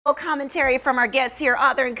commentary from our guest here,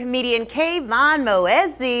 author and comedian Kayvon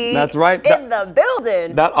Moezzi. That's right. In the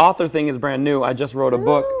building. That author thing is brand new. I just wrote a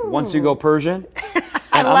book, Once You Go Persian.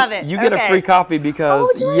 I love it. You get a free copy because,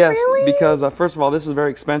 really? because first of all, this is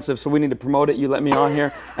very expensive, so we need to promote it. You let me on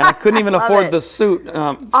here. And I couldn't even afford the suit,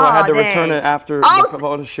 so I had to return it after the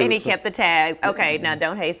photo shoot. And he kept the tags. Okay, now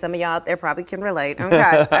don't hate, some of y'all out there probably can relate.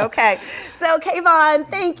 Okay, okay. So Kayvon,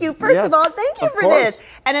 thank you. First of all, thank you for this.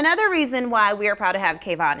 And another reason why we are proud to have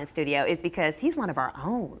Kayvon in studio is because he's one of our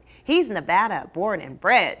own. He's Nevada, born and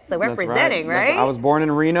bred, so representing, right? I was born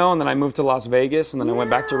in Reno, and then I moved to Las Vegas, and then I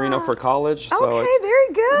went back to Reno for college. So okay,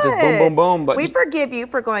 very good. Just boom, boom, boom. But we forgive you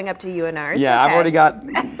for going up to UNR. Yeah, I've already got,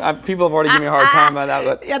 people have already given me a hard time about that.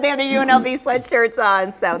 But yeah, they have the UNLV sweatshirts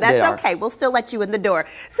on, so that's okay. We'll still let you in the door.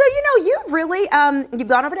 So, you know, you've really, you've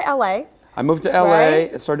gone over to LA. I moved to LA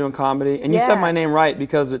and started doing comedy, and you said my name right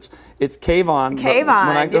because it's Kayvon. Kayvon.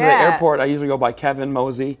 When I go to the airport, I usually go by Kevin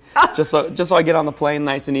Moezzi, just so I get on the plane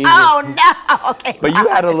nice and easy. Oh no, okay. But you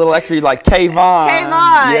had a little extra, like Kayvon.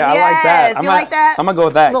 Kayvon. Yeah, I like that. You like that? I'm gonna go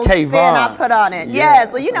with that. Little Kayvon. Spin I put on it.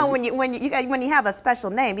 Yes. Well, you know when you have a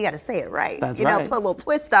special name, you got to say it right. That's you know, right. put a little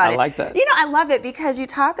twist on it. I like that. You know, I love it because you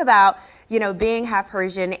talk about, you know, being half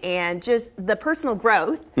Persian and just the personal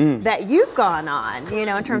growth that you've gone on, you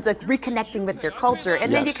know, in terms of reconnecting with your culture.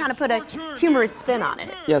 And then you kind of put a humorous spin on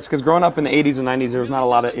it. Yes, because growing up in the 80s and 90s, there was not a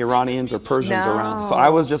lot of Iranians or Persians around. So I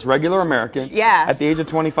was just regular American. Yeah. At the age of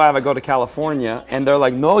 25, I go to California, and they're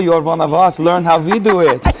like, no, you're one of us. Learn how we do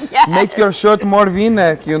it. Make your shirt more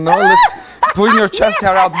V-neck, you know. Let's put your chest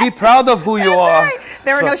hair out. Be proud of who you are. Right.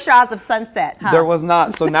 There were no shots of sunset, huh? There was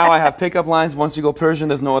not. So now I have pickup lines. Once you go Persian,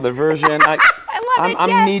 there's no other version.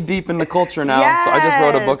 I'm knee deep in the culture now, so I just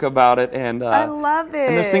wrote a book about it, and I love it.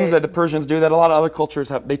 And there's things that the Persians do that a lot of other cultures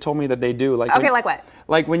have. They told me that they do. Like like what?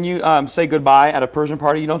 Like when you say goodbye at a Persian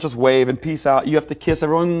party, you don't just wave and peace out. You have to kiss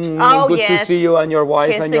everyone. Good to see you, and your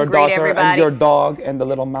wife, and your daughter, and your dog, and the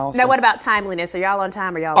little mouse. Now, what about timeliness? Are y'all on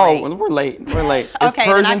time or y'all late? Oh, we're late. We're late. It's Okay,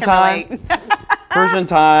 Persian time. Persian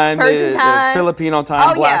time, Filipino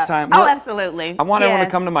time, black time. Oh, absolutely. I want everyone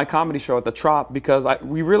to come to my comedy show at the Trop because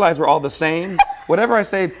we realize we're all the same. Whatever I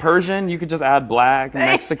say Persian, you could just add black,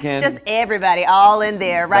 Mexican. Just everybody all in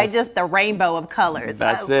there, right? Just the rainbow of colors.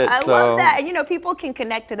 That's it. I love that. And you know, people can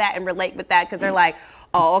connect to that and relate with that because they're like,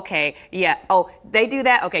 oh, okay, yeah. Oh, they do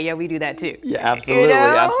that? Okay, yeah, we do that too. Yeah, absolutely. You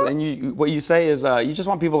know? Absolutely. And what you say is you just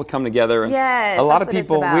want people to come together. And a lot of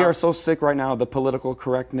people, we are so sick right now of the political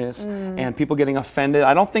correctness and people getting offended.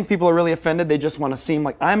 I don't think people are really offended. They just want to seem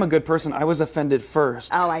like, I'm a good person. I was offended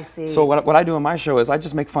first. Oh, I see. So what I do in my show is I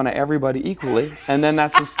just make fun of everybody equally. And then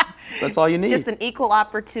that's all you need. Just an equal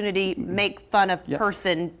opportunity, make fun of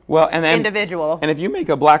person, individual. And if you make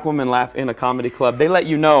a black woman laugh in a comedy club, they let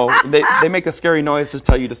you know. They make a scary noise to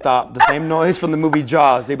tell you to stop. The same noise from the movie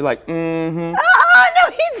Jaws. They'd be like, mm-hmm. Oh, no,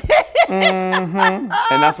 he didn't. Mm-hmm.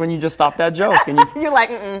 And that's when you just stop that joke. And you're like,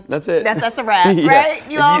 mm-mm. That's it. That's a wrap, right?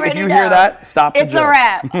 You already know. If you hear that, stop the joke. It's a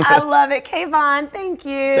wrap. I love it. Kayvon, thank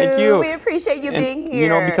you. Thank you. We appreciate you being here. You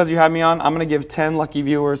know, because you had me on, I'm going to give 10 lucky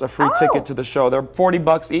viewers a free ticket to the show. They're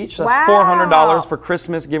 $40 each. That's $400 for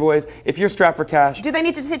Christmas giveaways. If you're strapped for cash. Do they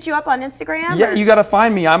need to hit you up on Instagram? Yeah, you got to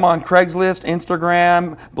find me. I'm on Craigslist,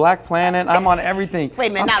 Instagram, Black Planet. I'm on everything.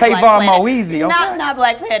 Wait a minute, I'm not Black Planet. Moezzi, okay? Not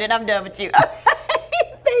Black Planet. I'm done with you.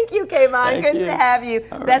 Thank you, Kayvon. Good to have you.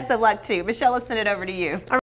 Best of luck, too. Michelle, let's send it over to you.